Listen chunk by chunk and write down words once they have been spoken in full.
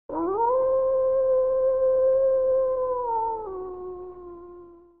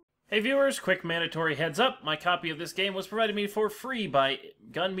Hey viewers, quick mandatory heads up. My copy of this game was provided me for free by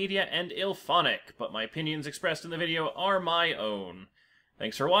Gun Media and Ilphonic, but my opinions expressed in the video are my own.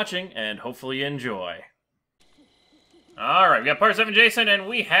 Thanks for watching, and hopefully you enjoy. Alright, we got Part 7 Jason, and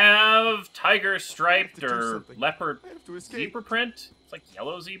we have tiger striped or leopard zebra print? It's like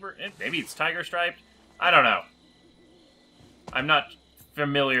yellow zebra? Maybe it's tiger striped? I don't know. I'm not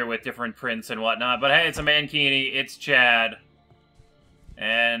familiar with different prints and whatnot, but hey, it's a mankini, it's Chad.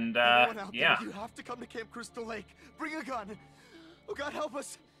 And, yeah. You have to come to Camp Crystal Lake. Bring a gun. Oh, God, help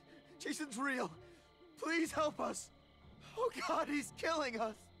us. Jason's real. Please help us. Oh, God, he's killing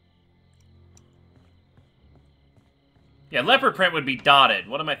us. Yeah, leopard print would be dotted.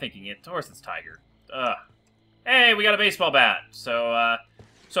 What am I thinking? Of course it's tiger. Hey, we got a baseball bat. So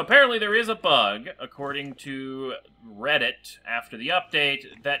apparently there is a bug, according to Reddit, after the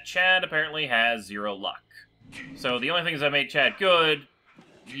update, that Chad apparently has 0 luck. So the only things that made Chad good,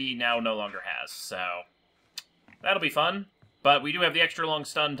 he now no longer has, so that'll be fun. But we do have the extra long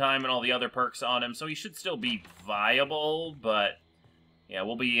stun time and all the other perks on him, so he should still be viable, but yeah,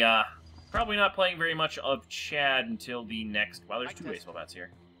 we'll be probably not playing very much of Chad until the next... Wow, there's 2 baseball bats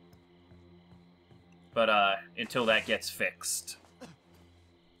here. But until that gets fixed.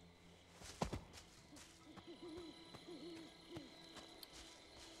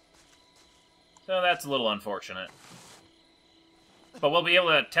 So that's a little unfortunate. But we'll be able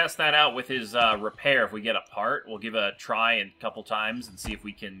to test that out with his repair if we get a part. We'll give it a try a couple times and see if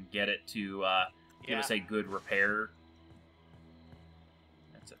we can get it to give us a good repair.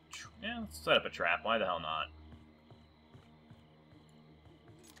 That's yeah, let's set up a trap. Why the hell not?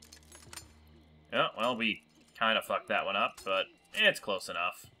 Yeah, well, we kind of fucked that one up, but it's close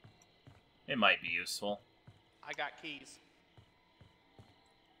enough. It might be useful. I got keys.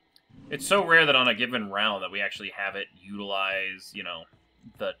 It's so rare that on a given round that we actually have it utilize, you know,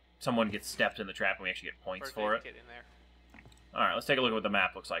 someone gets stepped in the trap and we actually get points for it. Alright, let's take a look at what the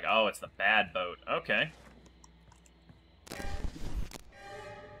map looks like. Oh, it's the bad boat. Okay.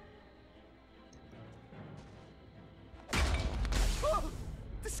 Oh,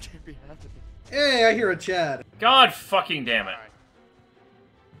 this can't be happening. Hey, I hear a Chad. God fucking damn it.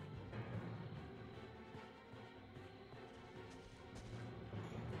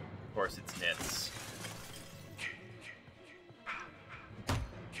 Of course, it's Nits.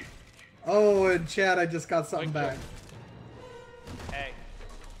 Oh, and Chad, I just got something back. Hey.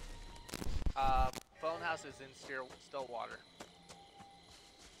 Phone house is in still water.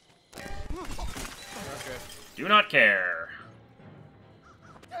 Okay. Do not care.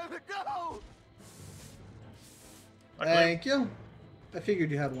 Damn it, go! Thank you. I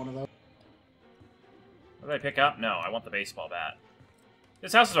figured you had one of those. What did I pick up? No, I want the baseball bat.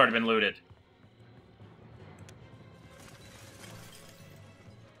 This house has already been looted.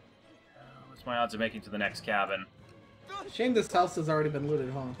 What's my odds of making it to the next cabin? Shame this house has already been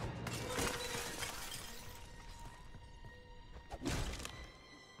looted, huh?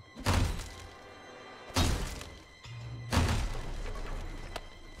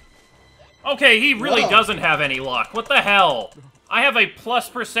 Okay, he really doesn't have any luck. What the hell? I have a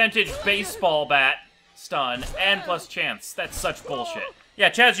 +% baseball bat stun and plus chance. That's such bullshit. Yeah,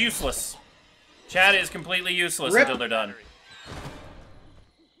 Chad's useless. Chad is completely useless until they're done.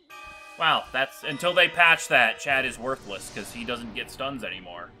 Wow, that's... Until they patch that, Chad is worthless, because he doesn't get stuns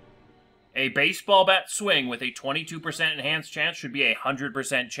anymore. A baseball bat swing with a 22% enhanced chance should be a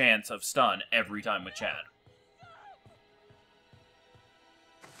 100% chance of stun every time with Chad.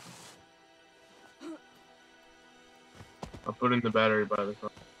 I'll put in the battery by the car.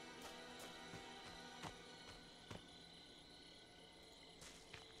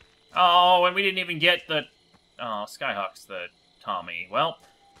 Oh, and we didn't even get the... Oh, Skyhawk's the Tommy. Well...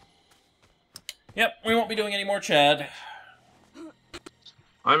 Yep, we won't be doing any more Chad.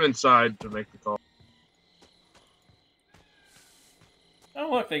 I'm inside to make the call.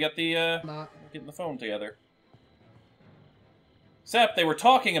 Oh, look, they got the, getting the phone together. Except they were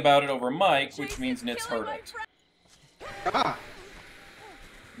talking about it over mic, which means Nitz heard it. Ah!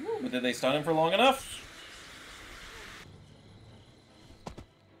 Ooh, but did they stun him for long enough?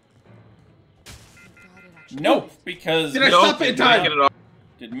 Nope, because... Did I stop it in time?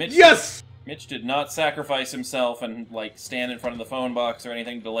 Did Mitch... Yes! Mitch did not sacrifice himself and, like, stand in front of the phone box or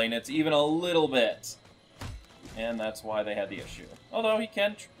anything to delay Nitz even a little bit. And that's why they had the issue. Although he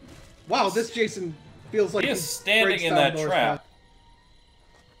can... Wow, this Jason feels like he is standing in that trap.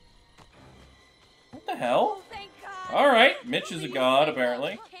 What the hell? Alright, Mitch is a god,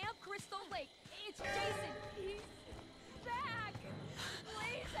 apparently. Camp Crystal Lake. It's Jason. He's back.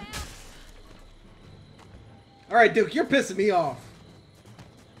 Please help. Alright, Duke, you're pissing me off.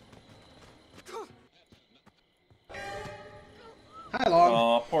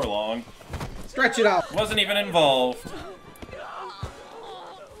 shit out. Wasn't even involved.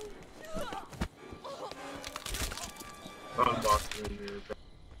 Unboxing in here.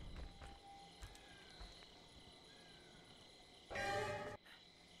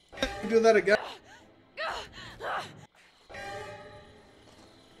 Do that again.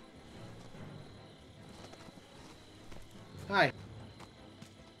 Hi.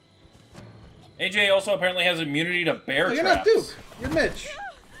 AJ also apparently has immunity to bear Oh, you're traps. not Duke. You're Mitch.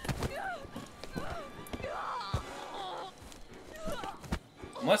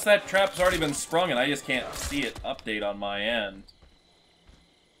 Unless that trap's already been sprung and I just can't see it update on my end.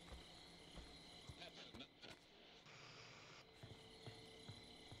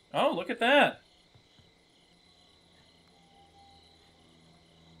 Oh, look at that.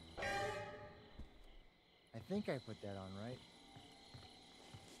 I think I put that on right.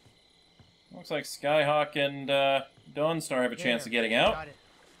 Looks like Skyhawk and Dawnstar have a chance of getting out. Got it.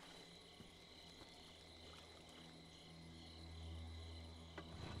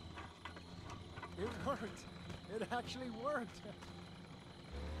 It worked. It actually worked.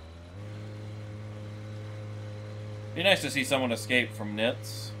 Be nice to see someone escape from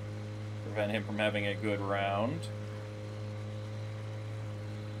Nits. Prevent him from having a good round.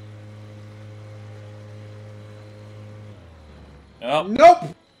 Oh,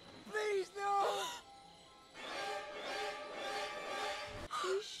 Nope. Please, no!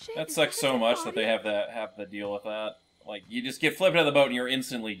 that sucks so much that they have to deal with that. Like, you just get flipped out of the boat and you're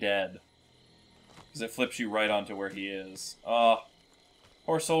instantly dead. Because it flips you right onto where he is.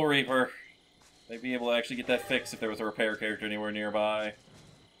 Poor Soul Reaper. They'd be able to actually get that fixed if there was a repair character anywhere nearby.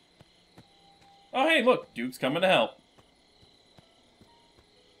 Oh, hey, look! Duke's coming to help.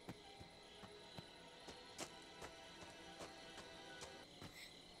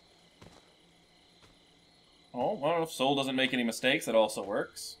 Oh, well, if Soul doesn't make any mistakes, that also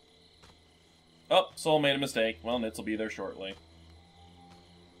works. Oh, Soul made a mistake. Well, Nits will be there shortly.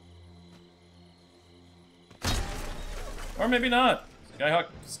 Or maybe not.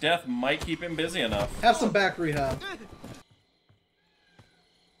 Skyhawk's death might keep him busy enough. Have some back rehab.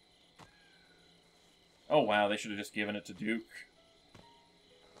 Oh wow, they should have just given it to Duke.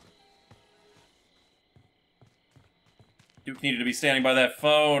 Duke needed to be standing by that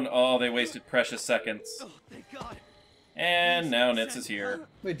phone. Oh, they wasted precious seconds. Oh, thank God. And now Nits is here.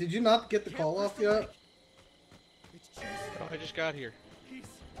 Wait, did you not get the call off yet? It's Jason. Oh, I just got here. He's...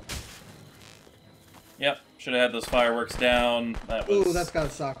 Yep, should have had those fireworks down. That was, Ooh, that's gotta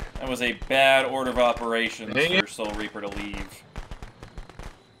suck. that was a bad order of operations Dang it. for Soul Reaper to leave.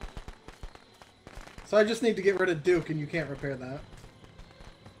 So I just need to get rid of Duke, and you can't repair that.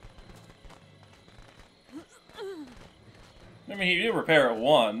 I mean, he did repair it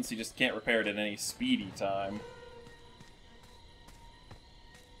once, he just can't repair it at any speedy time.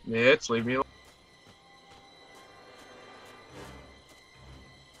 Nits, leave me alone.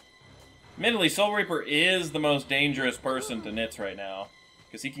 Admittedly, Soul Reaper is the most dangerous person to Nits right now.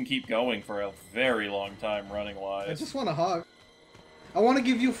 Because he can keep going for a very long time I running-wise. just want a hug. I want to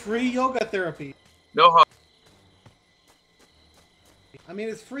give you free yoga therapy. No hug. I mean,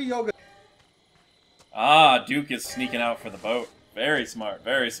 it's free yoga. Ah, Duke is sneaking out for the boat. Very smart,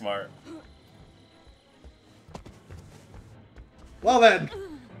 very smart. Well then.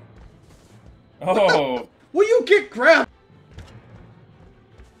 Oh, Will you get crap?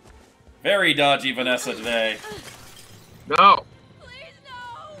 very dodgy Vanessa today. No. Please,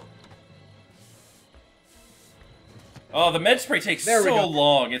 no! Oh, the med spray takes There we so go.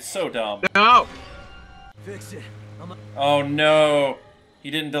 long. It's so dumb. No. Fix it. Oh no, he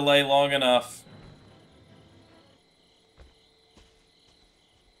didn't delay long enough.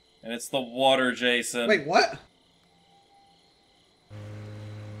 And it's the water, Jason. Wait, what?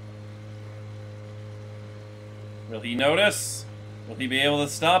 Will he notice? Will he be able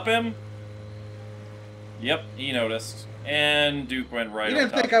to stop him? Yep, he noticed. And Duke went right You on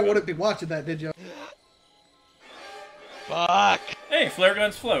didn't top think I of him. wouldn't be watching that, did you? Fuck! Hey, flare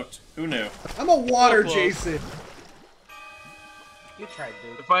guns float. Who knew? I'm a water Close. Jason. You tried,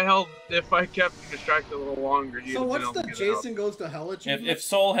 dude. If I kept you distracted a little longer, you'd So have what's been the able to get it Jason goes to hell achievement?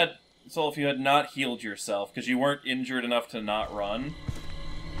 If if you had not healed yourself, because you weren't injured enough to not run.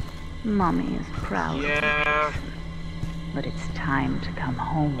 Mommy is out. proud, Yeah. but it's time to come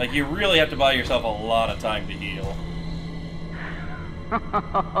home. Like, you really have to buy yourself a lot of time to heal. That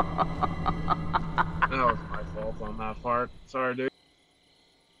was my fault on that part. Sorry, dude.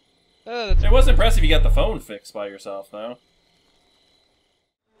 That's It was impressive you got the phone fixed by yourself, though.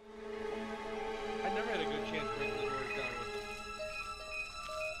 I never had a good chance breaking the doors down with it.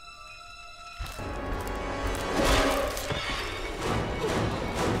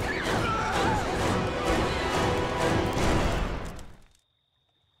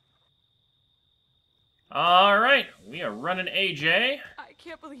 Alright, we are running AJ. I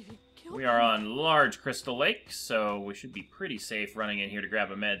can't believe you killed We me. are on Large Crystal Lake, so we should be pretty safe running in here to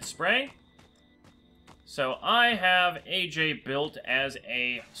grab a med spray. So I have AJ built as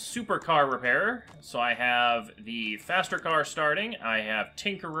a supercar repairer. So I have the faster car starting, I have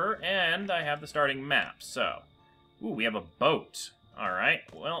Tinkerer, and I have the starting map. So, ooh, we have a boat. Alright,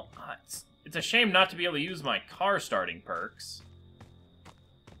 well, it's a shame not to be able to use my car starting perks.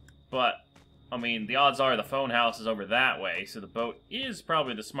 But, I mean, the odds are the phone house is over that way, so the boat is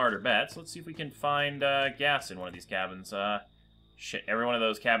probably the smarter bet. So let's see if we can find gas in one of these cabins. Shit, every one of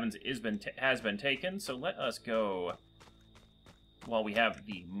those cabins has been taken, so let us go. While we have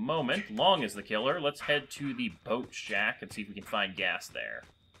the moment, Long is the killer, let's head to the boat shack and see if we can find gas there.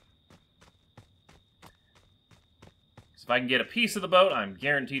 So if I can get a piece of the boat, I'm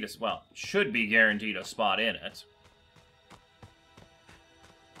guaranteed well, should be guaranteed a spot in it.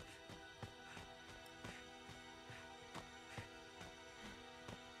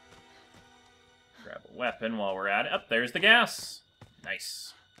 Grab a weapon while we're at it. Up, there's the gas.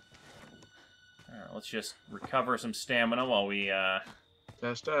 Nice. Alright, let's just recover some stamina while we,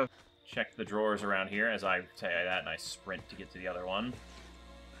 check the drawers around here as I say that and I sprint to get to the other one.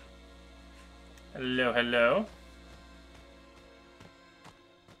 Hello, hello.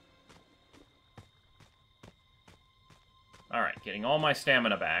 Alright, getting all my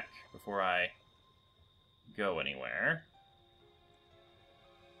stamina back before I go anywhere.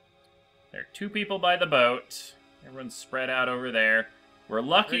 There are 2 people by the boat. Everyone's spread out over there. We're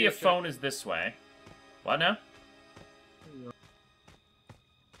lucky if phone is this way. What now?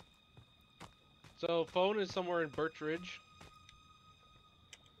 So, phone is somewhere in Birch Ridge.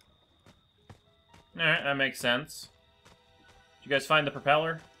 Alright, that makes sense. Did you guys find the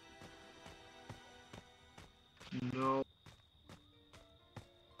propeller? No.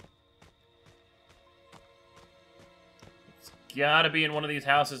 It's gotta be in one of these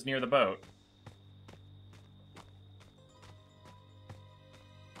houses near the boat.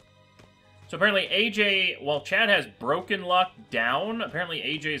 So apparently AJ, while Chad has broken luck down, apparently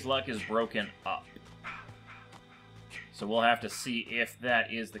AJ's luck is broken up. So we'll have to see if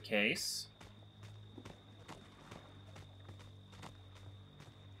that is the case.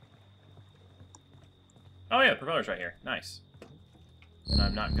 Oh yeah, the propeller's right here. Nice. And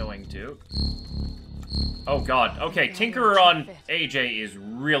I'm not going to. Oh god. Okay, Tinkerer on AJ is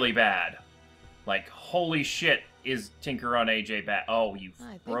really bad. Like, holy shit. Is Tinker on AJ bad? Oh, you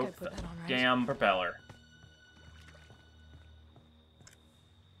broke the damn propeller.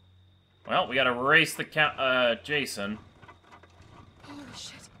 Well, we gotta race the Jason. Holy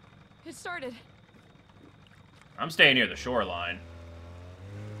shit. It started. I'm staying near the shoreline.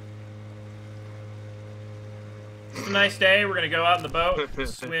 It's a nice day. We're gonna go out in the boat,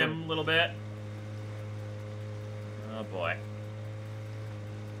 swim a little bit. Oh boy.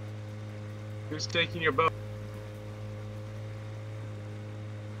 Who's taking your boat?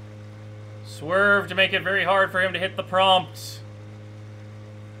 Swerve to make it very hard for him to hit the prompt.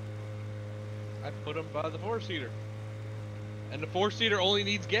 I put him by the 4-seater. And the 4-seater only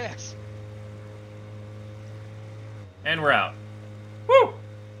needs gas. And we're out. Woo!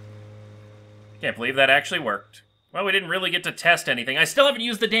 Can't believe that actually worked. Well, we didn't really get to test anything. I still haven't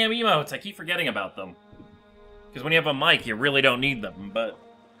used the damn emotes. I keep forgetting about them. Because when you have a mic, you really don't need them, but...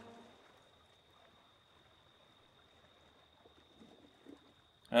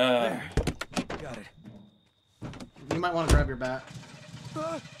 There. Got it. You might want to grab your bat. Oh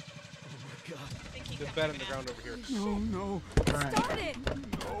my god. There's bat in the ground over here. No, no, Alright. Started.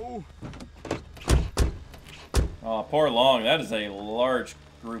 no. Oh, poor Long. That is a large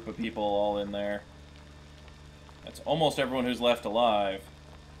group of people all in there. That's almost everyone who's left alive.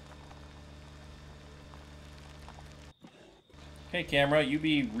 Okay, camera, you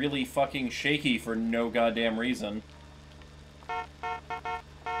be really fucking shaky for no goddamn reason.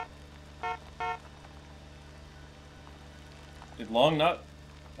 Did Long not...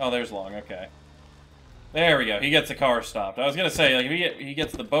 Oh, there's Long, okay. There we go, he gets the car stopped. I was gonna say, like, he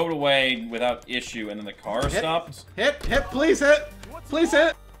gets the boat away without issue, and then the car stopped. Hit, please hit! Please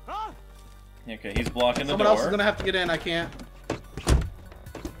hit! Okay, he's blocking the Someone door. else is gonna have to get in, I can't.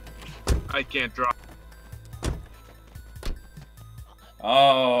 I can't drop.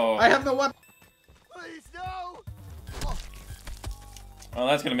 Oh. I have no weapon! Please, no! Well,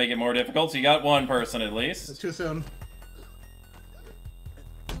 that's gonna make it more difficult, so you got one person at least. It's too soon.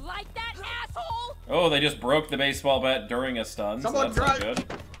 Like that, asshole! Oh, they just broke the baseball bat during a stun, Someone so that's drive. not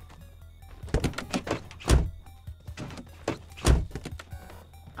good.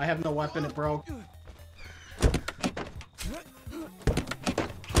 I have no weapon, it broke.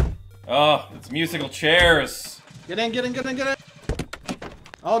 Oh, it's musical chairs. Get in, get in, get in, get in.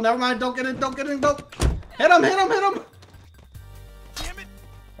 Oh, never mind. Don't get in, don't get in, don't. Hit him, hit him, hit him. Damn it!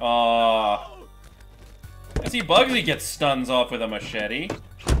 Aw. I see Bugsy gets stuns off with a machete.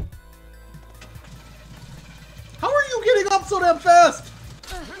 How are you getting up so damn fast?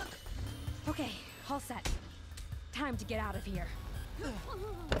 Okay, all set. Time to get out of here.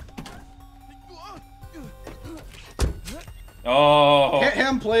 Oh. Hit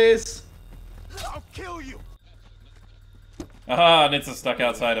him, please. I'll kill you! Aha, Nitsa stuck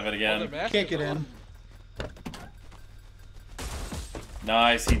outside of it Oh, again. they're massive. Can't get in.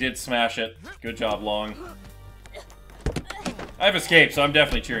 Nice, he did smash it. Good job, Long. I've escaped, so I'm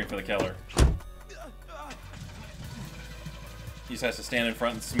definitely cheering for the killer. He just has to stand in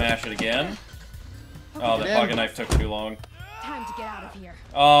front and smash it again. Oh, the pocket knife took too long. Time to get out of here.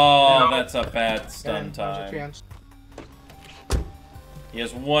 Oh, that's a bad stun There's your time. chance. He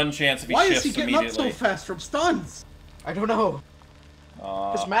has one chance if he Why is shifts he getting up immediately. so fast from stuns? I don't know.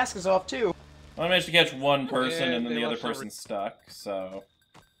 His mask is off too. I managed to catch one person Yeah, and then they the other must have person's stuck, so...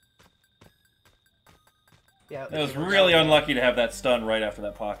 Yeah. It was really unlucky to have that stun right after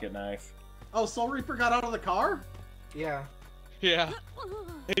that pocket knife. Oh, Soul Reaper got out of the car? Yeah. Yeah.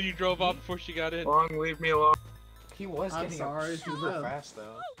 And you drove off before she got in. Long, leave me alone. He was I'm getting sorry, up too super bad. fast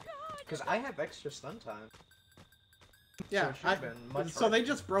though. Because I have extra stun time. Yeah, it should've been much so they harder.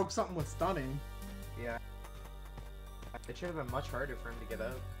 just broke something with stunning. Yeah. It should have been much harder for him to get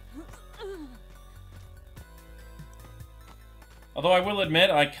out. Although I will admit,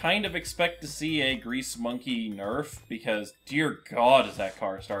 I kind of expect to see a Grease Monkey nerf, because dear god does that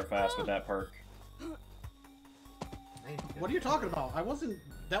car start fast with that perk. What are you talking about? I wasn't...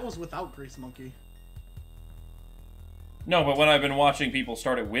 That was without Grease Monkey. No, but when I've been watching people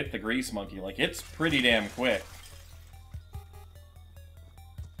start it with the Grease Monkey, like, it's pretty damn quick.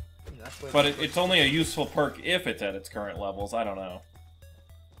 But it's only a useful perk if it's at its current levels, I don't know.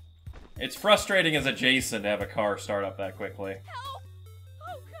 It's frustrating as a Jason to have a car start up that quickly. Help!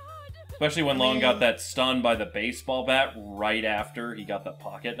 Oh god! Especially when Long got that stun by the baseball bat right after he got the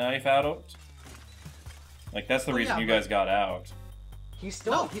pocket knife out. Like, that's the reason yeah, you but- guys got out. He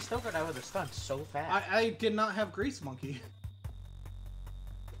still got out of the stun so fast. I did not have Grease Monkey.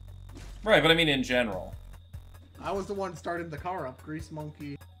 Right, but I mean in general. I was the one starting the car up. Grease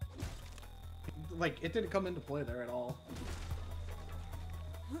Monkey... Like, it didn't come into play there at all.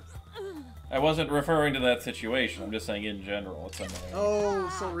 I wasn't referring to that situation, I'm just saying in general, it's annoying. Oh,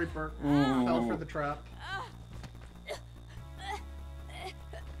 Soul Reaper. Ooh. Fell for the trap. Yeah,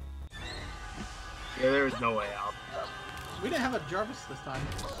 there's no way out. We didn't have a Jarvis this time.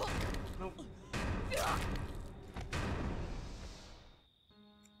 I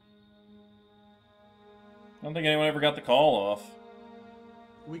don't think anyone ever got the call off.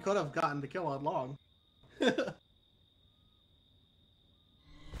 We could have gotten the kill on Long.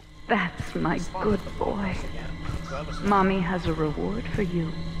 That's my good boy. Mommy has a reward for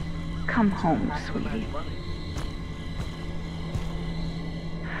you. Come home, sweetie.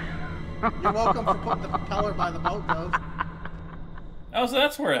 You're welcome for putting the propeller by the boat, though. Oh, so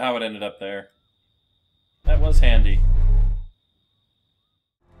that's how it ended up there. That was handy.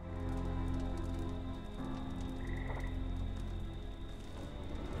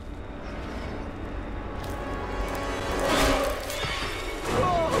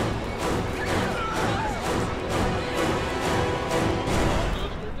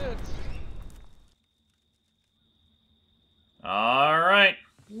 Alright,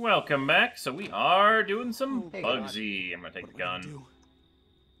 welcome back. So we are doing some Hey, Bugsy. I'm gonna take the gun.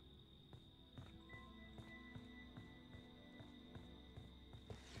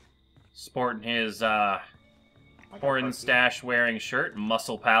 Sporting his porn stash wearing shirt,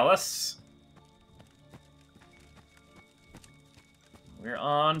 Muscle Palace. We're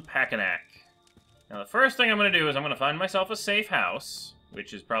on Packanack. Now the first thing I'm going to do is I'm going to find myself a safe house,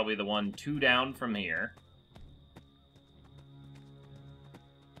 which is probably the one 2 down from here.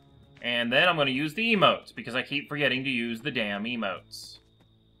 And then I'm going to use the emotes, because I keep forgetting to use the damn emotes.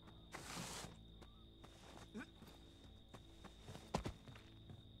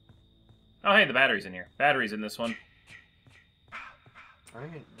 Oh hey, the battery's in here. Battery's in this one.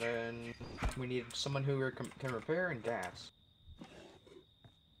 Alright, then we need someone who can repair and gas.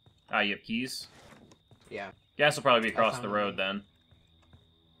 Ah, you have keys? Yeah. Gas will probably be across the found road then.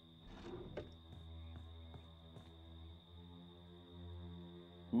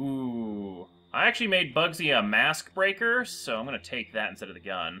 Ooh. I actually made Bugsy a mask breaker, so I'm going to take that instead of the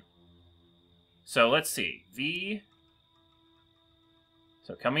gun. So let's see. V.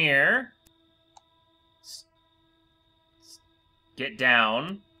 So come here. Get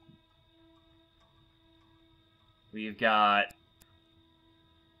down. We've got...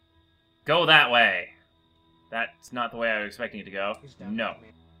 Go that way. That's not the way I was expecting it to go. No.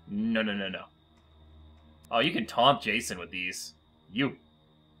 No, no, no, no. Oh, you can taunt Jason with these. You.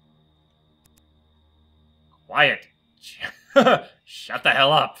 Quiet. Shut the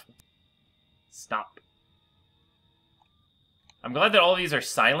hell up. Stop. I'm glad that all these are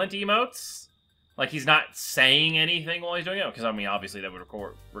silent emotes. Like, he's not saying anything while he's doing it. Because, I mean, obviously that would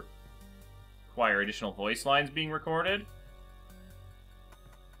require additional voice lines being recorded.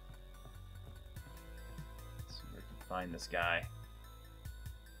 Let's see where I can find this guy.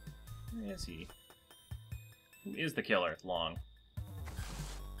 Where is he? Who is the killer? It's long.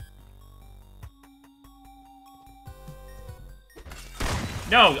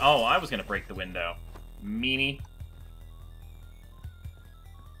 No! Oh, I was gonna break the window. Meanie.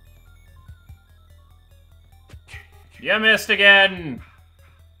 You missed again!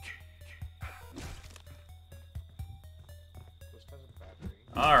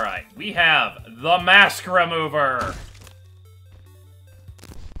 Alright, we have the mask remover!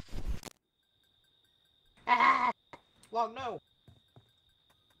 Long, no!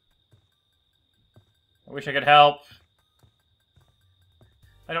 I wish I could help.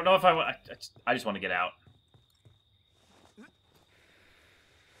 I don't know if I just want to get out.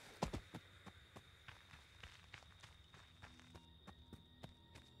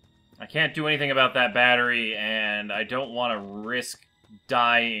 I can't do anything about that battery, and I don't want to risk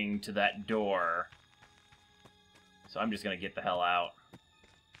dying to that door. So I'm just going to get the hell out.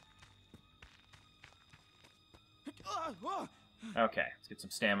 Okay, let's get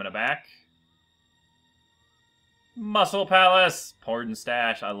some stamina back. Muscle Palace! Porden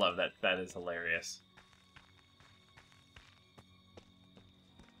Stash. I love that. That is hilarious.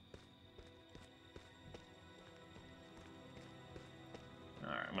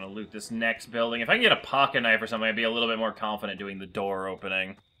 Alright, I'm gonna loot this next building. If I can get a pocket knife or something, I'd be a little bit more confident doing the door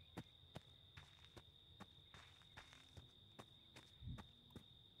opening.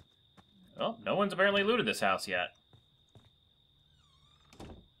 Oh, no one's apparently looted this house yet.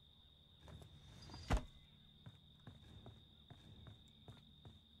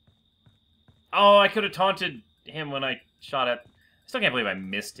 Oh, I could have taunted him when I shot at... I still can't believe I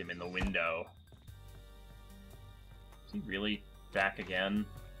missed him in the window. Is he really back again?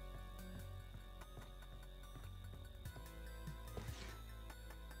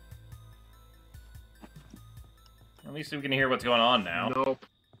 At least we can hear what's going on now. Nope.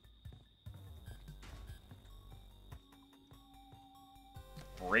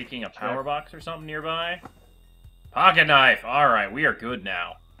 Breaking a power box or something nearby? Pocket knife! Alright, we are good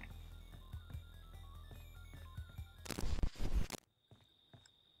now.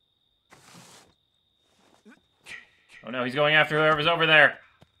 Oh no, he's going after whoever's over there.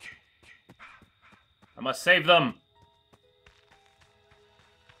 I must save them.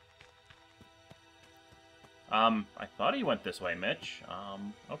 I thought he went this way, Mitch.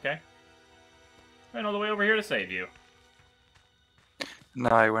 Okay. Ran all the way over here to save you. No,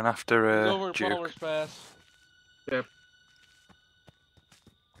 I went after He's over at Duke. Plumber's Pass. Yep.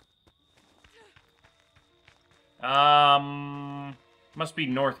 Must be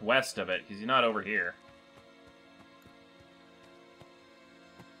northwest of it, because he's not over here.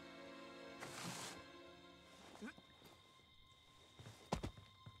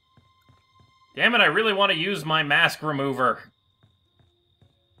 Damn it, I really want to use my mask remover.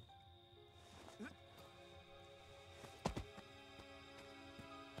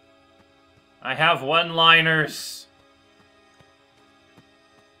 I have one-liners.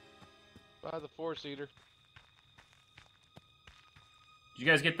 By the four-seater. Did you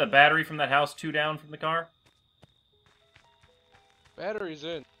guys get the battery from that house 2 down from the car? Battery's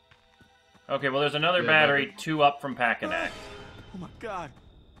in. Okay, well there's another battery 2 up from Packenack. Oh my god.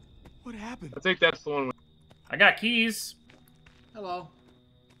 What happened? I think that's the one. I got keys. Hello.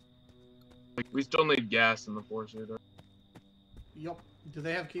 We still need gas in the four-seater. Yup. Do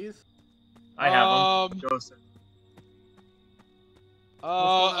they have keys? I have them. Ghost.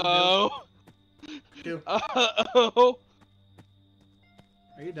 Uh-oh. Dude, Uh-oh.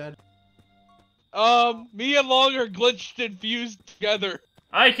 are you dead? Me and Long are glitched and fused together.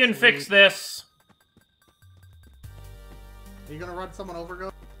 I can fix this. Are you gonna run someone over,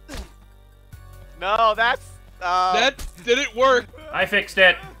 Go? No, that's That didn't work. I fixed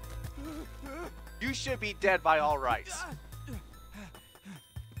it. you should be dead by all rights.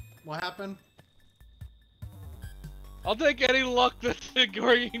 What happened? I'll take any luck that the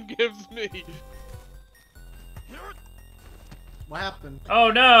Guardian gives me. What happened?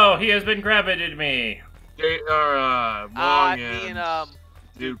 Oh no, he has been grabbited me. Long Me and and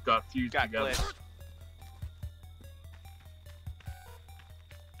Duke got fused got together. glitched.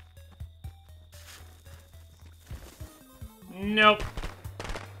 Nope.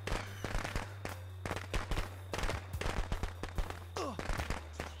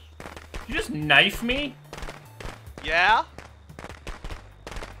 You just knife me? Yeah?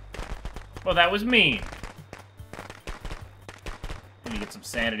 Well, that was mean. Need to get some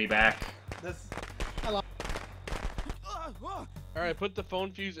sanity back. This. Alright, put the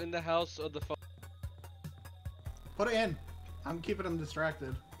phone fuse in the house of the phone. Put it in. I'm keeping him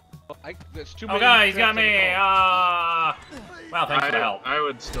distracted. There's too Oh, many God, he's got traps on the me! phone. Wow, thanks for the help. I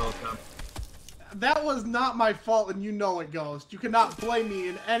would still come. That was not my fault, and you know it, Ghost. You cannot blame me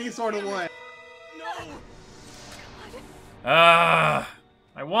in any sort of way. I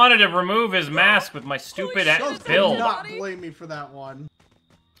wanted to remove his mask with my stupid Ghost, build. do not blame me for that one.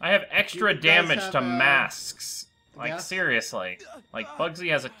 I have extra You guys damage have, to masks. Like, gas? seriously. Like,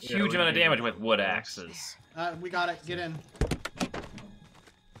 Bugsy has a huge amount of damage with wood axes. We got it. Get in.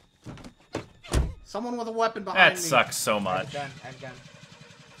 Someone with a weapon behind That me. sucks so much. I'm done.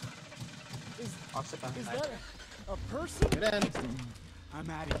 I'll sit down. Is that a person? Get in. I'm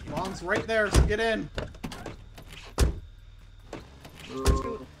out of here. Long's right there, so get in.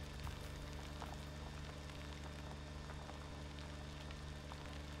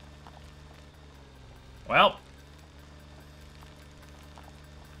 Well.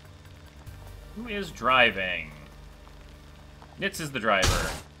 Who is driving? Nitz is the driver.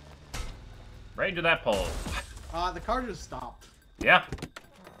 Right into that pole. The car just stopped. Yeah.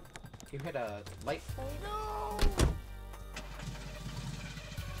 You hit a light pole? No!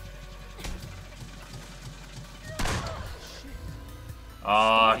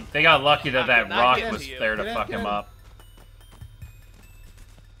 They got lucky that that Not rock getting was to you. there to Get in, fuck get him in. up.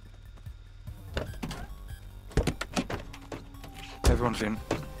 Everyone's in.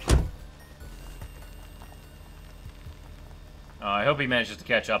 I hope he manages to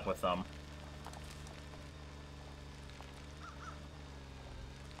catch up with them.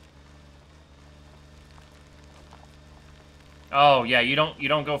 Oh yeah, you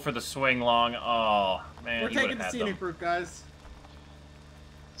don't go for the swing long. Oh man, We're he taking would've the had scenic them. route, guys.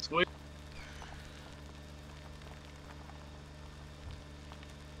 Sweet.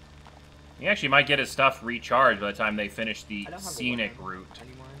 He actually might get his stuff recharged by the time they finish the I don't have a scenic weapon route.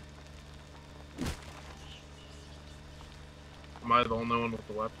 anymore. Am I the only one with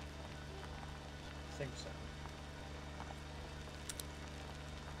the weapon? I think so.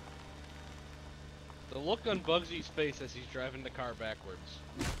 The look on Bugsy's face as he's driving the car backwards.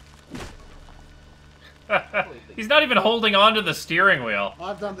 He's not even holding on to the steering wheel.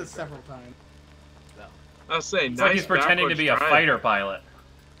 I've done this several times. I was saying, It's nice like he's pretending to be a backwards fighter pilot.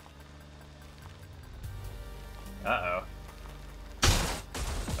 Uh-oh.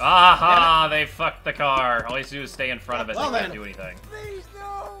 Aha! They fucked the car. All he has to do is stay in front of it. Well They can't then. do anything. Please,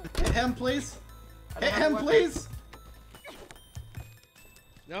 no! Hit him, please. I don't Hit have a him, weapon. please.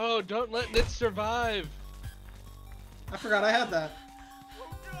 No, don't let Nitz survive. I forgot I had that.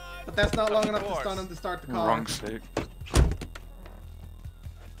 But that's not long enough to course. stun him to start the car. Wrong stick.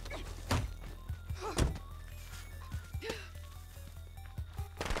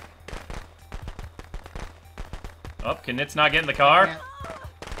 Oh, can Nitz not get in the car? Can't.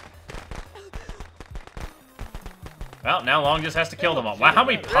 Well, now Long just has to kill them all. Wow, how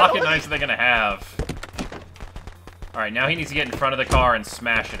many pocket knives are they gonna have? Alright, now he needs to get in front of the car and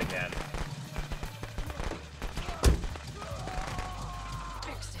smash it again.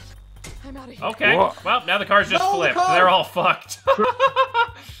 Fixed it. I'm out of here. Okay, What? well, now the car's just No, the flipped. car! They're all fucked.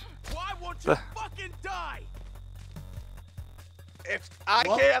 Why won't you fucking die? If I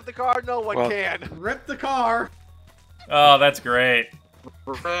What? can't have the car, no one Well- can. Rip the car. Oh, that's great.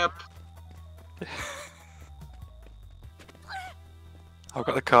 Rip. I've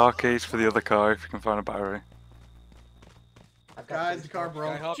got the car keys for the other car if you can find a battery. I've got Guys, police the car cars.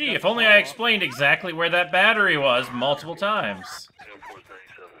 broke. Skyhawk Gee, got if the only car I off. explained exactly where that battery was multiple times.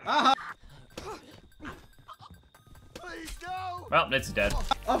 Aha! Please, no! Well, it's dead.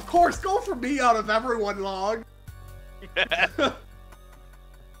 Of course, go for me out of everyone, Log.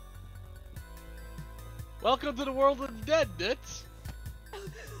 Welcome to the world of the dead, Nitz.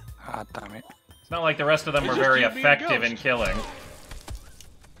 Ah, damn it. It's not like the rest of them It's were just very you being effective in Ghost. killing.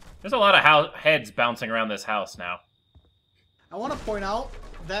 There's a lot of heads bouncing around this house now. I want to point out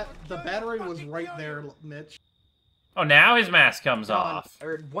that the battery was right there, Mitch. Oh, now his mask comes Come on, off.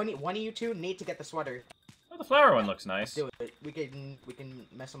 or one of you two need to get the sweater. Oh, the flower one looks nice. Do it. We can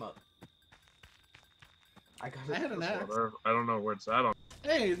mess them up. I got it. I had an axe. Whatever. I don't know where it's at on.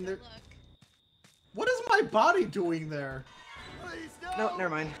 Hey, what is my body doing there? Please, no! No, never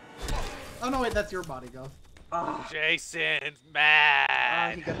mind. Oh no, wait, that's your body, Ghost. Ah, Jason's he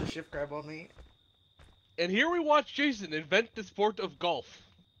mad. got the shift grab on me. And here we watch Jason invent the sport of golf.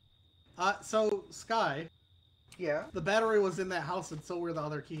 So, Sky, Yeah? the battery was in that house and so were the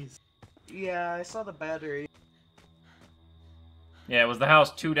other keys. Yeah, I saw the battery. Yeah, it was the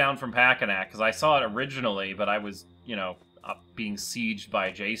house 2 down from Pacanac, because I saw it originally, but I was, you know, being sieged by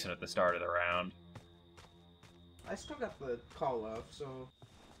Jason at the start of the round. I still got the call off, so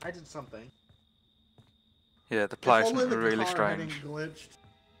I did something. Yeah, the If only placements the were really car hadn't strange. glitched.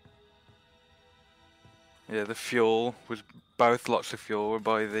 Yeah, the fuel was both lots of fuel were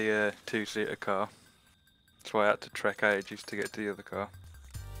by the 2-seater car. That's why I had to trek ages to get to the other car.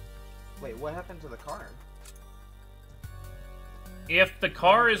 Wait, what happened to the car? If the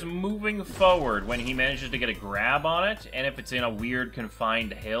car is moving forward when he manages to get a grab on it, and if it's in a weird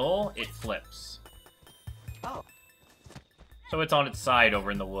confined hill, it flips. Oh. So it's on its side over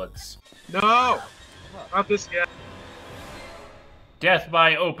in the woods. No! Not this guy. Death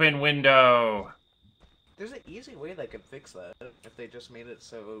by open window! There's an easy way they could fix that if they just made it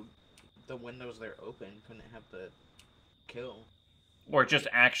so the windows they're open couldn't have to kill. Or it just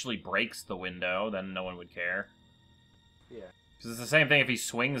actually breaks the window, then no one would care. Yeah. Because it's the same thing if he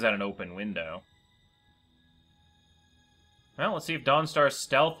swings at an open window. Well, let's see if Dawnstar's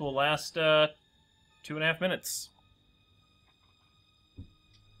stealth will last 2.5 minutes.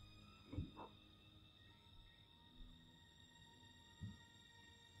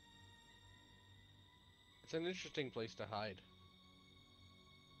 It's an interesting place to hide.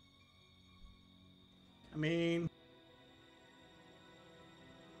 I mean...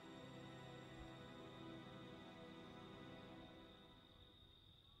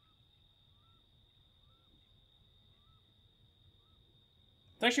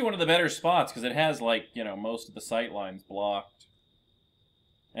 It's actually one of the better spots, because it has, like, you know, most of the sight lines blocked.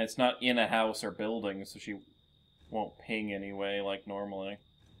 And it's not in a house or building, so she won't ping anyway, like normally.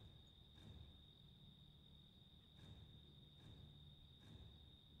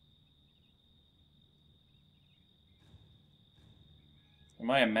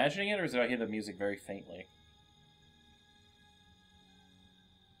 Am I imagining it, or do I hear the music very faintly?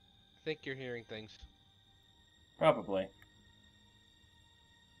 I think you're hearing things. Probably.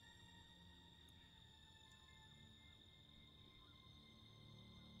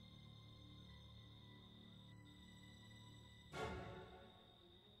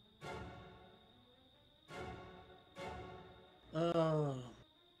 I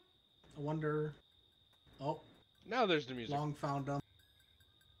wonder... Oh. Now there's the music. Long found them.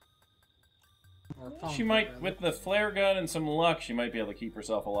 She might, with the flare gun and some luck, she might be able to keep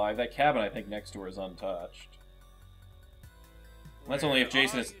herself alive. That cabin, I think, next to her is untouched. That's only if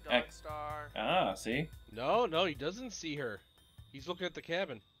Jason is... Ah, see? No, he doesn't see her. He's looking at the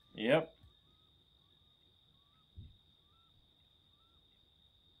cabin. Yep.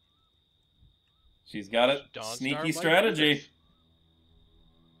 She's got it. Sneaky strategy.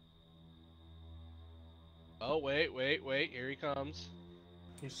 Oh, wait. Here he comes.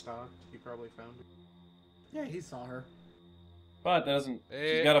 He stalked. He probably found her. Yeah, he saw her. But that doesn't...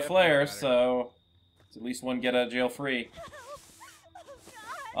 She's got a flare, so... At least one get out of jail free.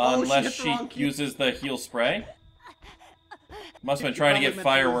 Unless she uses the heal spray. Must have been trying to get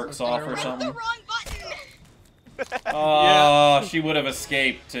fireworks off or something. Oh, she would have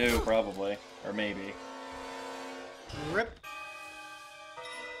escaped too, probably. Or maybe. Rip.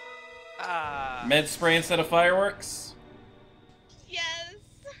 Med spray instead of fireworks? Yes.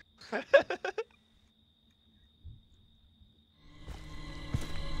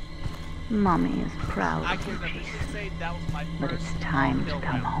 Mommy is proud I of you, can officially Jason. say that was my But first it's time to kill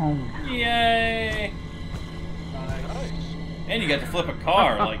come round. home now. Yay! Nice. And you get to flip a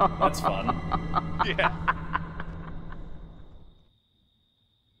car, like, that's fun. Yeah.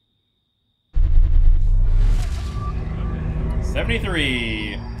 Okay.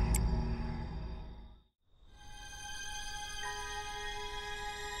 73.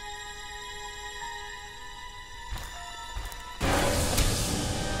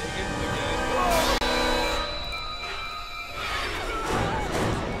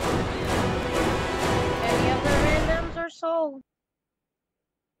 Any other randoms or sold?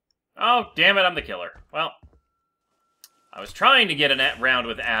 Oh, damn it, I'm the killer. Well, I was trying to get a net round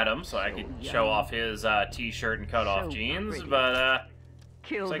with Adam so I could show off his t-shirt and cut-off jeans, but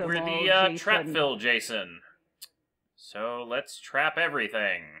Kill looks like them we're all, the Trapville Jason. So let's trap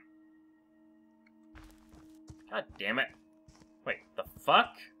everything. God damn it. Wait, the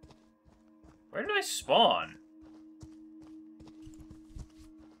fuck? Where did I spawn?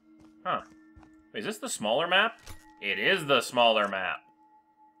 Huh. Wait, is this the smaller map? It is the smaller map.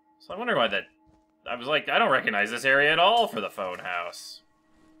 So I wonder why that... I was like, I don't recognize this area at all for the phone house.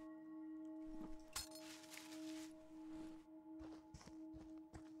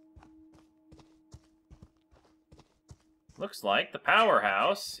 looks like the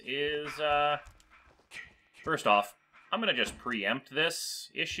powerhouse is, First off, I'm gonna just preempt this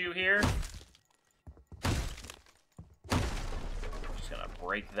issue here. Just gonna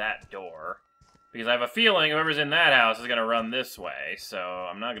break that door. Because I have a feeling whoever's in that house is gonna run this way, so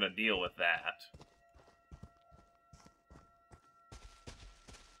I'm not gonna deal with that.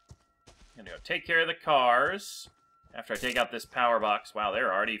 I'm gonna go take care of the cars. After I take out this power box. Wow,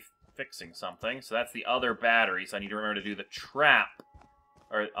 they're already fixing something. So that's the other battery, so I need to remember to do the trap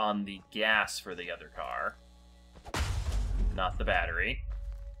or on the gas for the other car. Not the battery.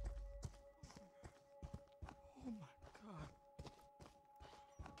 Oh my god.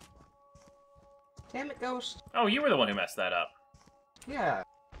 Damn it, Ghost. Oh, you were the one who messed that up. Yeah.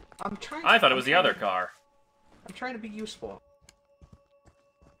 I'm trying. I thought it was the other car. I'm trying to be useful.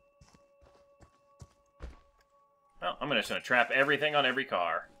 Well, I'm just gonna trap everything on every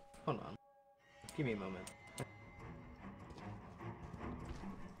car. Hold on. Give me a moment.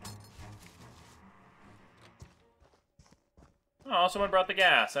 Oh, someone brought the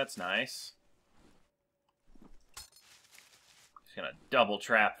gas. That's nice. Just gonna double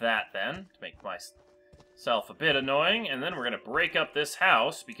trap that then, to make myself a bit annoying, and then we're gonna break up this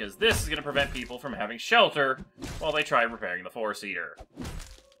house, because this is gonna prevent people from having shelter while they try repairing the four-seater.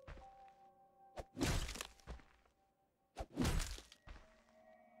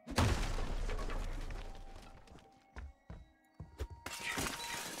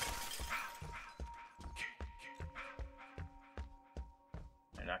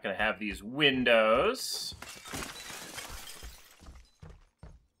 Not gonna have these windows.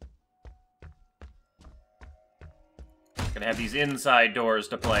 Gonna have these inside doors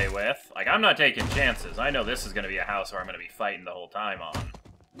to play with. Like, I'm not taking chances. I know this is gonna be a house where I'm gonna be fighting the whole time on.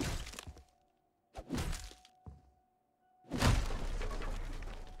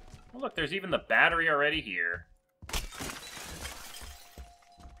 Oh, look, there's even the battery already here.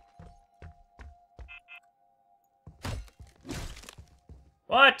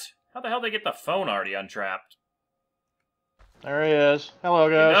 What? How the hell did they get the phone already untrapped? There he is. Hello,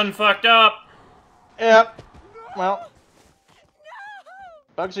 You guys. done fucked up. Yep. Well,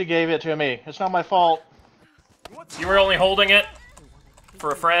 Bugsy gave it to me. It's not my fault. You were only holding it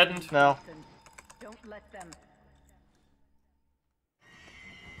for a friend? No. Don't let them.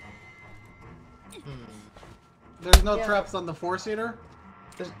 There's no traps on the four-seater?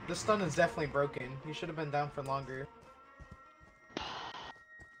 The stun is definitely broken. You should have been down for longer.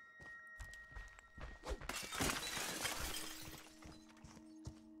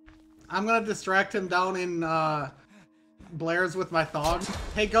 I'm gonna distract him down in Blair's with my thong.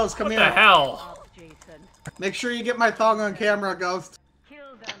 Hey, Ghost, come What here. the hell? Make sure you get my thong on camera, Ghost.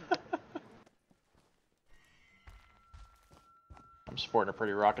 I'm sporting a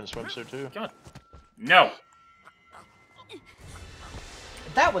pretty rockin' swimsuit, too. God. No.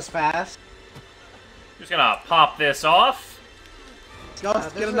 That was fast. Just gonna pop this off.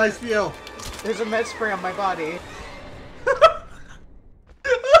 Ghost, get a nice view. There's a med spray on my body.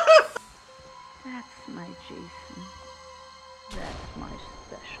 That's my Jason. That's my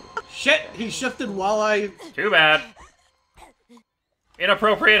special. Shit, he shifted while I... Too bad.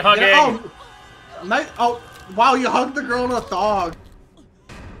 Inappropriate hugging. Yeah, oh, nice. Oh, wow, you hugged the girl in a thong.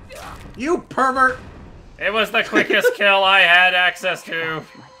 You pervert. It was the quickest kill I had access to. My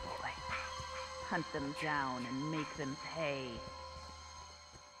boy. Hunt them down and make them pay.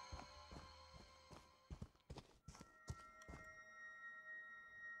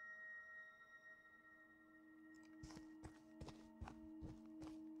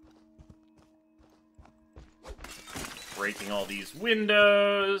 Breaking all these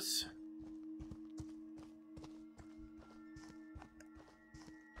windows.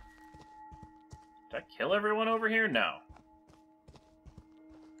 Did I kill everyone over here? No.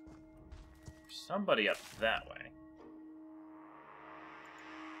 Somebody up that way.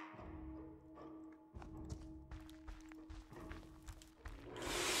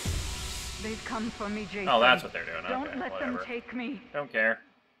 They've come for me, Jason. Oh, that's what they're doing. Don't Okay, let whatever. them take me. Don't care.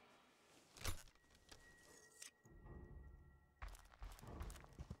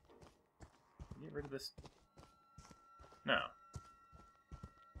 Get rid of this. No.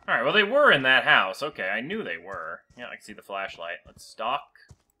 Alright, well they were in that house. Okay, I knew they were. Yeah, I can see the flashlight. Let's stalk.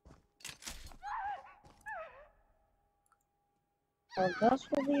 Oh, Ghost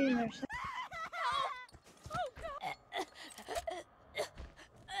will be in there.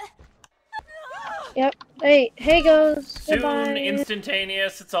 Yep. Hey, Ghost. Soon, Goodbye.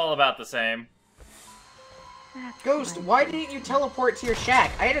 instantaneous, it's all about the same. Ghost, why didn't you teleport to your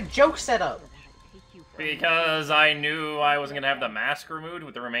shack? I had a joke set up. Because I knew I wasn't going to have the mask removed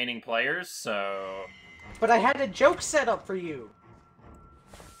with the remaining players, so... But I had a joke set up for you.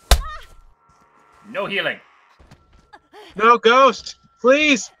 No healing. No, Ghost!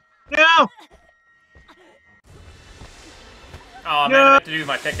 Please! No! Oh, man, No. I meant to do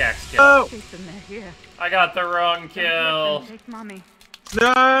my pickaxe kill. No! Jason, they're here. I got the wrong Don't kill. let them take Mommy.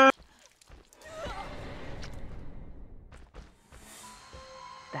 No!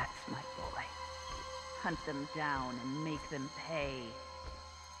 That's my boy. Hunt them down and make them pay.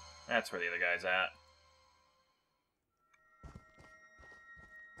 That's where the other guy's at.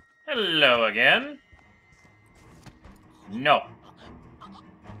 Hello again. No.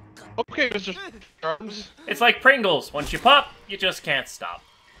 Okay, Mr. Arms. It's like Pringles. Once you pop, you just can't stop.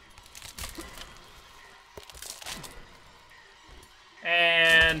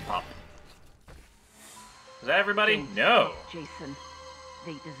 And pop. Is that everybody? No. Jason,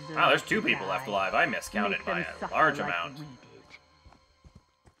 they deserve Wow, there's 2 to people die. left alive. I miscounted Make by them a suffer large like amount. we did.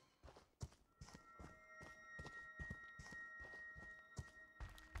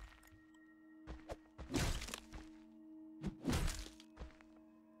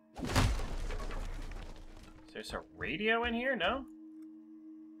 Is there a radio in here? No?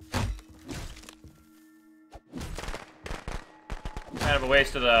 Kind of a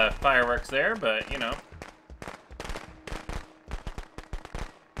waste of the fireworks there, but, you know.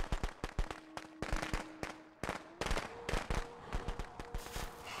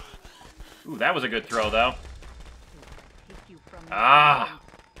 Ooh, that was a good throw, though. Take you from Ah!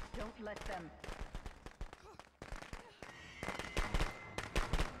 Don't let them.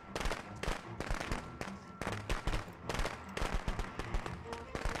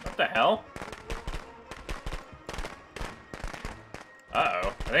 What the hell? Uh-oh.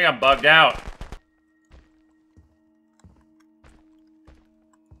 I think I'm bugged out.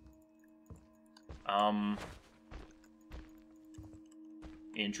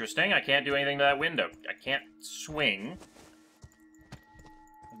 Interesting. I can't do anything to that window. I can't swing.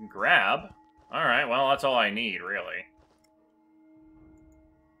 I can grab. Alright, well, that's all I need, really.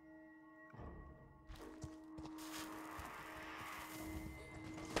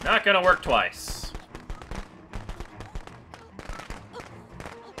 Not gonna work twice.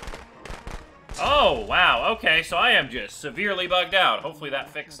 Oh, wow. Okay, so I am just severely bugged out. Hopefully that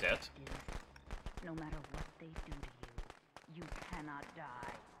fixed it. No matter what they do to you, you cannot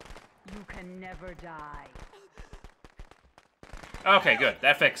die. You can never die. Okay, good.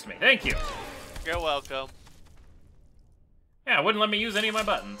 That fixed me. Thank you. You're welcome. Yeah, it wouldn't let me use any of my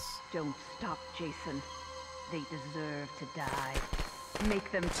buttons. Don't stop, Jason. They deserve to die.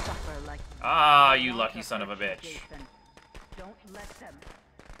 Make them suffer like Ah, you lucky son of a bitch. Jason. Don't let them.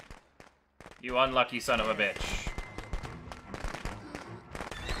 You unlucky son of a bitch.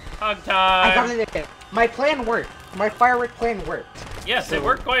 Hug I time! got it. My plan worked. My firework plan worked. Yes, it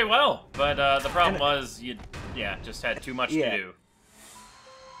worked quite well, but the problem was you, just had too much to do.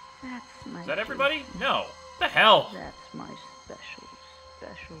 That's my Is that everybody? Jason. No. The hell? That's my special,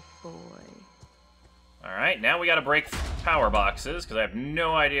 special boy. Alright, now we gotta break power boxes, because I have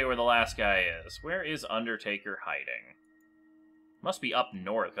no idea where the last guy is. Where is Undertaker hiding? Must be up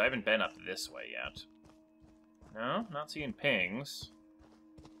north. I haven't been up this way yet. No, not seeing pings.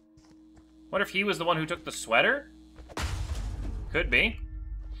 What if he was the one who took the sweater? Could be.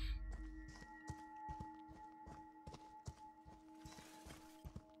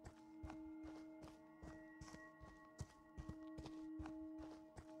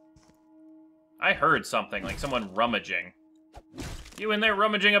 I heard something, like someone rummaging. You in there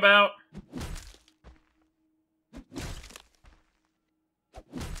rummaging about?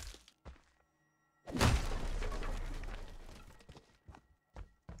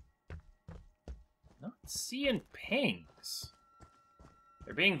 Not seeing pings.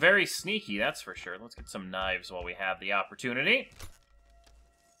 They're being very sneaky, that's for sure. Let's get some knives while we have the opportunity.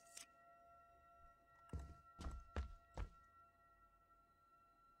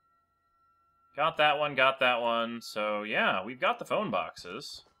 Got that one, got that one. So, yeah, we've got the phone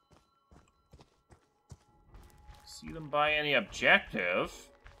boxes. See them by any objective.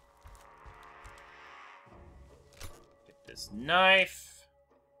 Get this knife.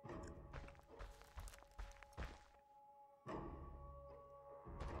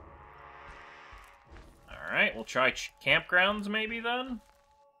 Alright, we'll try campgrounds maybe then.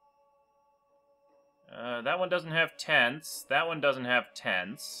 That one doesn't have tents. That one doesn't have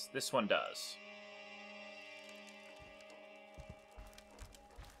tents. This one does.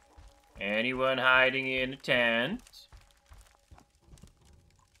 Anyone hiding in a tent?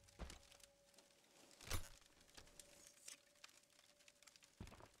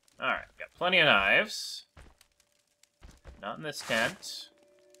 Alright, got plenty of knives. Not in this tent.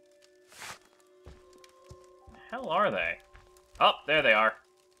 hell are they? Oh, there they are.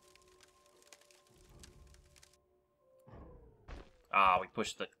 Ah, we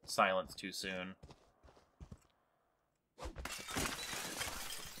pushed the silence too soon.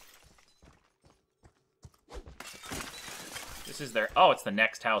 This is their... Oh, it's the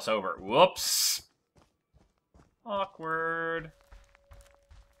next house over. Whoops! Awkward.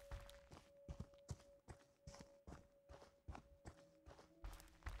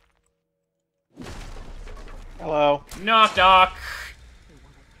 Hello. Knock, knock. They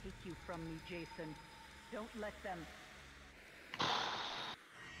want to take you from me, Jason. Don't let them.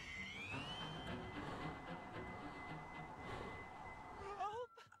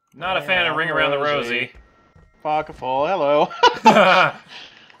 Not a fan of Ring Around the Rosie. Pocketful, hello.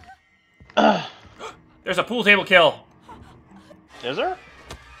 There's a pool table kill. Is there?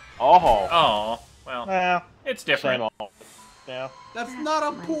 Oh. Oh, well, Yeah. it's different. Same old. Yeah. That's not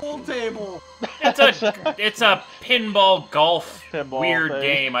a pool table. It's a pinball golf Pinball weird thing.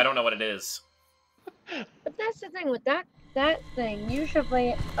 game. I don't know what it is. But that's the thing with that thing. You should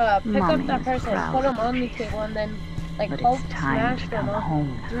pick up that person, put them on the table, and then like Hulk smash them up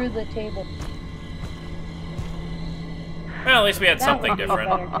through the table. Well, at least we had That something would be a different.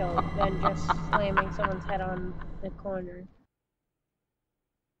 better kill than just slamming someone's head on the corner.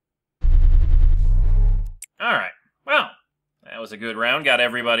 All right. Well, that was a good round. Got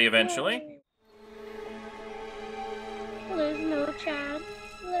everybody eventually. Liz, no Chad.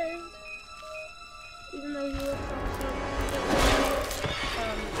 Liz. Even though you look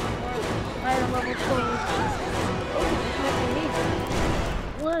higher level clothes.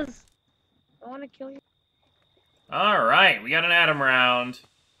 Oh, Liz, I want to kill you. All right, we got an Adam round.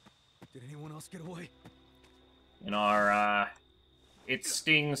 Did anyone else get away? In our It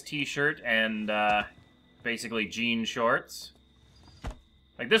Stings t-shirt and basically jean shorts.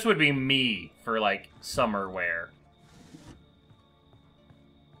 Like, this would be me for, like, summer wear.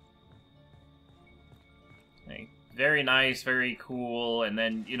 Like, very nice, very cool, and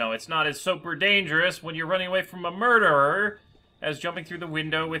then, you know, it's not as super dangerous when you're running away from a murderer as jumping through the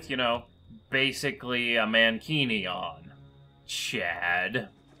window with, you know, basically a mankini on. Chad.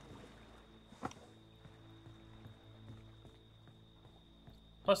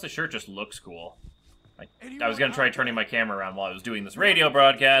 Plus, the shirt just looks cool. I was gonna try turning my camera around while I was doing this radio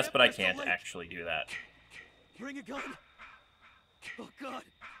broadcast, but I can't actually do that. Bring a gun. Oh God,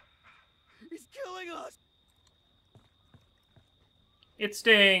 he's killing us. It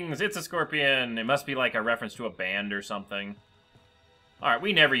stings! It's a scorpion! It must be like a reference to a band or something. Alright,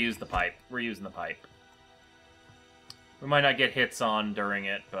 we never use the pipe. We're using the pipe. We might not get hits on during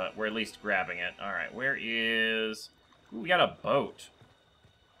it, but we're at least grabbing it. Alright, where is... Ooh, we got a boat.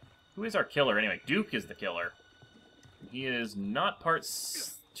 Who is our killer anyway? Duke is the killer. He is not part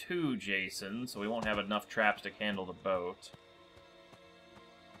 2 Jason, so we won't have enough traps to handle the boat.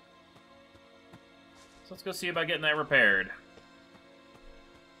 So let's go see about getting that repaired.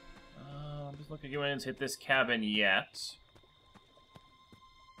 I'm just looking at you anyone's hit this cabin yet.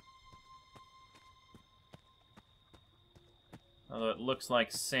 Although it looks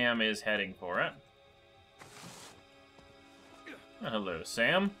like Sam is heading for it. Oh, hello,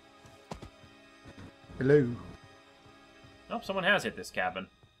 Sam. Hello. Oh, someone has hit this cabin.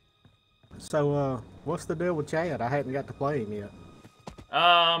 So, what's the deal with Chad? I hadn't got to play him yet.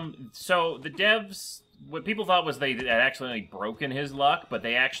 So the devs, what people thought was they had accidentally broken his luck, but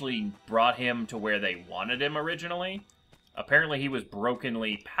they actually brought him to where they wanted him originally. Apparently he was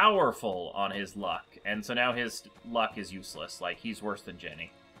brokenly powerful on his luck, and so now his luck is useless. Like, he's worse than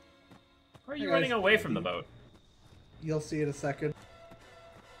Jenny. Why are you running away from the boat? You'll see in a second.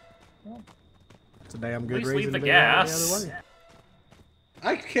 It's a damn good At least reason leave the to be running gas. the other way.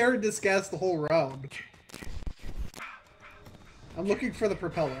 I carried this gas the whole round. I'm looking for the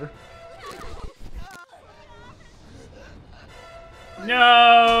propeller.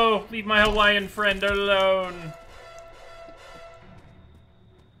 No! Leave my Hawaiian friend alone!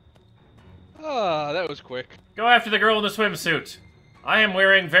 Ah, that was quick. Go after the girl in the swimsuit. I am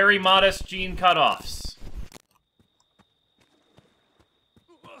wearing very modest jean cutoffs.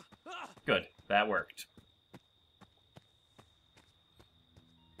 Good. That worked.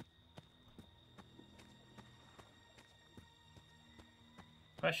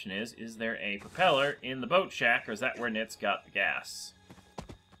 Question is there a propeller in the boat shack, or is that where Nitz got the gas?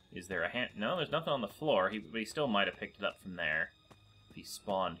 Is there a hand... No, there's nothing on the floor. But he still might have picked it up from there. If he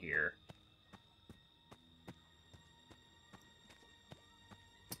spawned here.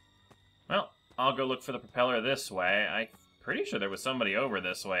 Well, I'll go look for the propeller this way. I'm pretty sure there was somebody over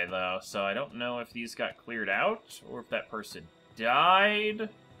this way, though, so I don't know if these got cleared out, or if that person died.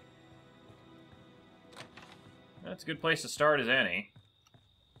 That's a good place to start as any.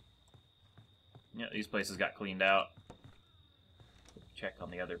 Yeah, these places got cleaned out. Check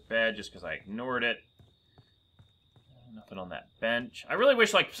on the other bed just because I ignored it. Nothing on that bench. I really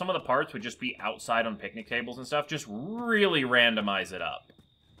wish, like, some of the parts would just be outside on picnic tables and stuff. Just really randomize it up.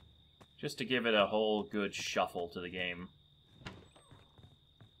 Just to give it a whole good shuffle to the game.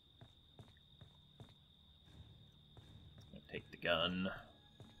 Take the gun.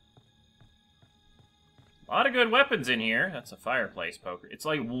 A lot of good weapons in here. That's a fireplace poker. It's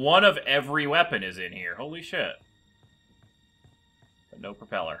like one of every weapon is in here. Holy shit. But no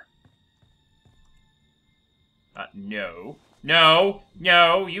propeller. No. No!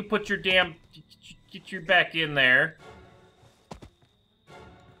 No! You put your damn... Get your back in there.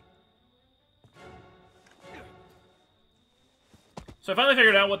 So I finally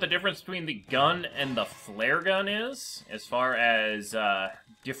figured out what the difference between the gun and the flare gun is, as far as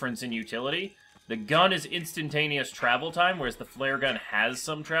difference in utility. The gun is instantaneous travel time, whereas the flare gun has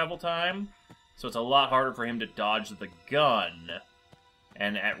some travel time. So it's a lot harder for him to dodge the gun.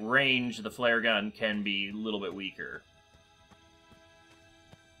 And at range, the flare gun can be a little bit weaker.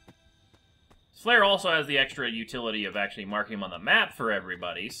 Flare also has the extra utility of actually marking him on the map for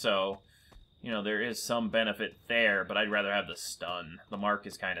everybody, so... You know, there is some benefit there, but I'd rather have the stun. The mark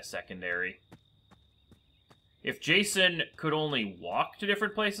is kind of secondary. If Jason could only walk to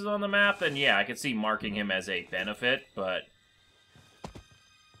different places on the map, then yeah, I could see marking him as a benefit, but...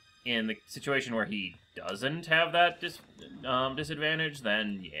 In the situation where he doesn't have that disadvantage,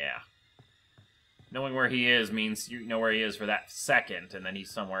 then yeah. Knowing where he is means you know where he is for that second, and then he's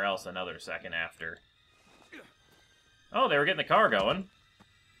somewhere else another second after. Oh, they were getting the car going.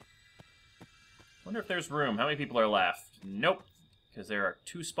 Wonder if there's room. How many people are left? Nope. Because there are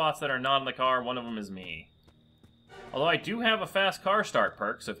 2 spots that are not in the car. One of them is me. Although I do have a fast car start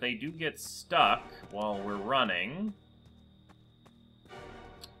perk, so if they do get stuck while we're running...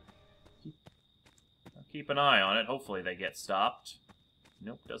 I'll keep an eye on it. Hopefully they get stopped.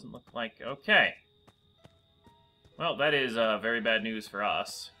 Nope, doesn't look like... Okay. Well, that is very bad news for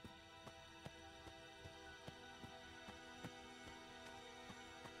us.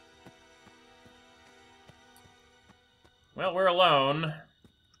 Well, we're alone.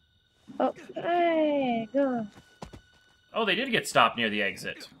 Oh, hey, go. Oh, they did get stopped near the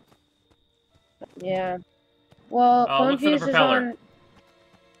exit. Yeah. Well, look for the propeller. On...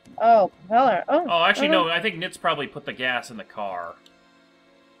 Oh, propeller. Oh. Oh, actually, no. I think Nitz probably put the gas in the car.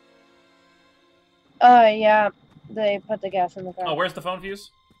 Yeah. They put the gas in the car. Oh, where's the phone fuse?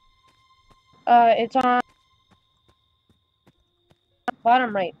 It's on...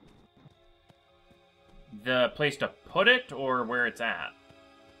 bottom right. The place to put it, or where it's at?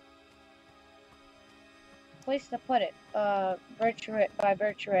 Place to put it. By Birch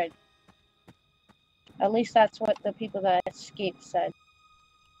Ridge. At least that's what the people that escaped said.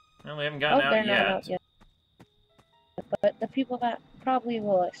 Well, they haven't gotten out yet. Not out yet. But the people that probably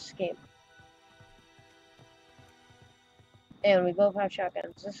will escape. And we both have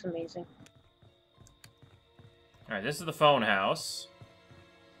shotguns. This is amazing. Alright, this is the phone house.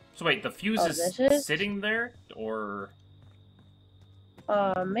 So wait, the fuse is sitting there, or...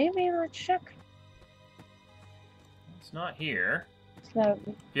 Maybe let's check. It's not here. So...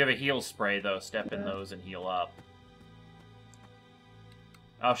 If you have a heal spray, though, step in those and heal up.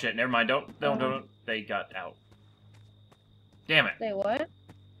 Oh shit, never mind, don't, they got out. Damn it. They what?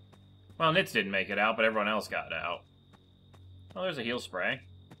 Well, Nitz didn't make it out, but everyone else got out. Oh, there's a heal spray.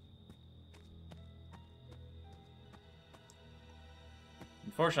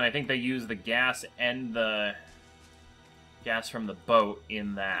 Unfortunately, I think they used the gas and the gas from the boat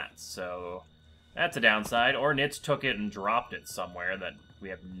in that, so that's a downside. Or Nitz took it and dropped it somewhere that we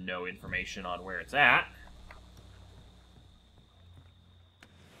have no information on where it's at.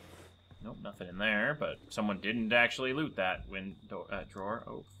 Nope, nothing in there, but someone didn't actually loot that drawer.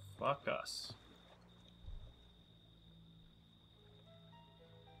 Oh, fuck us.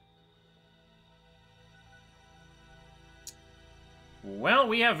 Well,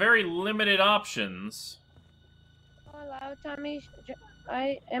 we have very limited options. Allow Tommy.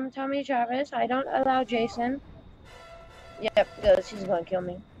 I am Tommy Travis. I don't allow Jason. Yep, goes. He's gonna kill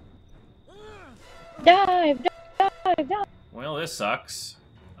me. Dive, dive, dive. Well, this sucks.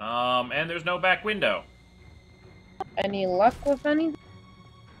 And there's no back window. Any luck with anything?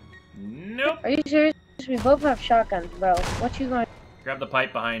 Nope. Are you serious? We both have shotguns, bro. What you going? Grab the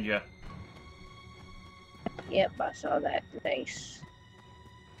pipe behind you. Yep, I saw that. Nice.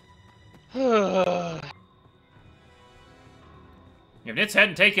 If Nitz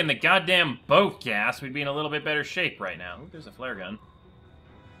hadn't taken the goddamn boat gas, we'd be in a little bit better shape right now. Ooh, there's a flare gun.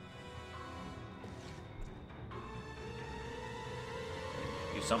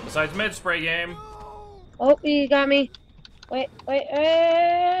 Do something besides med spray game. Oh, he got me. Wait,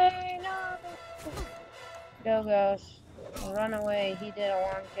 no. Go, Ghost. Run away. He did a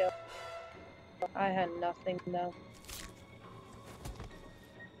long kill. I had nothing, though.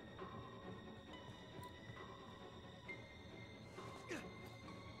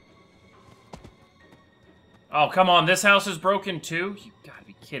 Oh, come on. This house is broken, too? You gotta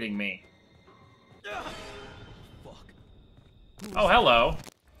be kidding me. Oh, hello.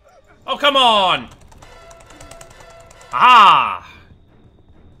 Oh, come on! Ah!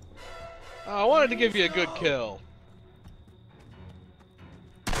 I wanted to give you a good kill.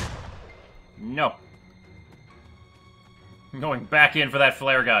 No. I'm going back in for that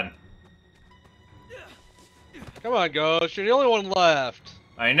flare gun. Come on, Ghost. You're the only one left.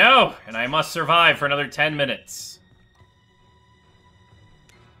 I know, and I must survive for another 10 minutes.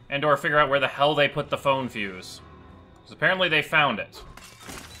 And or figure out where the hell they put the phone fuse. Because apparently they found it.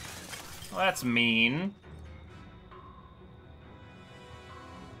 Well, that's mean.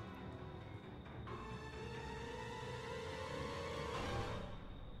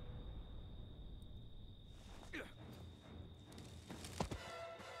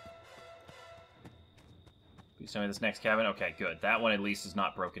 Please tell me this next cabin. Okay, good. That one at least is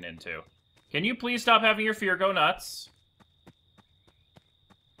not broken into. Can you please stop having your fear go nuts?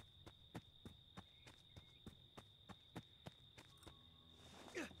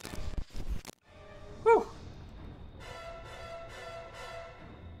 Whew.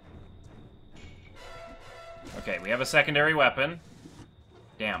 Okay, we have a secondary weapon.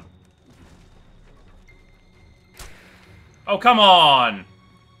 Damn. Oh, come on!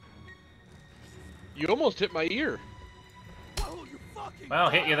 You almost hit my ear. Well,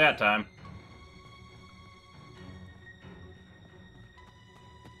 hit you that time.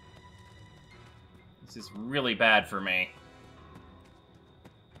 This is really bad for me.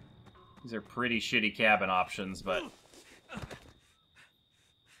 These are pretty shitty cabin options, but...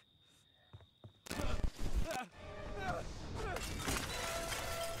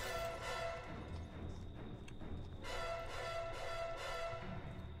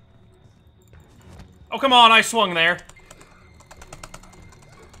 Oh, come on, I swung there.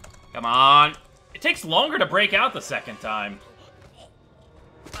 Come on. It takes longer to break out the second time.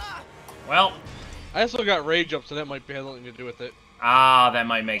 Well. I also got rage up, so that might be have something to do with it. Ah, that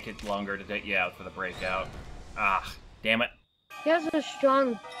might make it longer to get you out for the breakout. Ah, damn it. He has a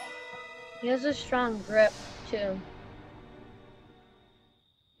strong grip, too.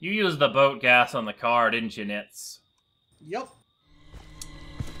 You used the boat gas on the car, didn't you, Nits? Yep.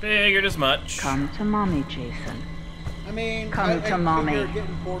 Figured as much. Come to mommy, Jason. I mean, Come to mommy.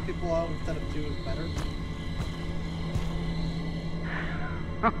 Getting 4 people out instead of 2 is better.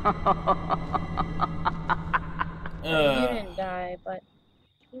 You didn't die, but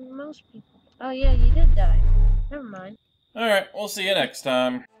most people. Oh yeah, you did die. Never mind. Alright, we'll see you next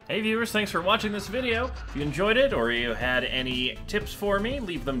time. Hey viewers, thanks for watching this video. If you enjoyed it, or you had any tips for me,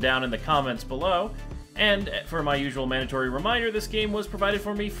 leave them down in the comments below. And for my usual mandatory reminder, this game was provided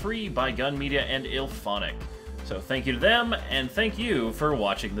for me free by Gun Media and Ilphonic. So thank you to them, and thank you for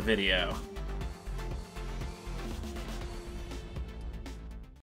watching the video.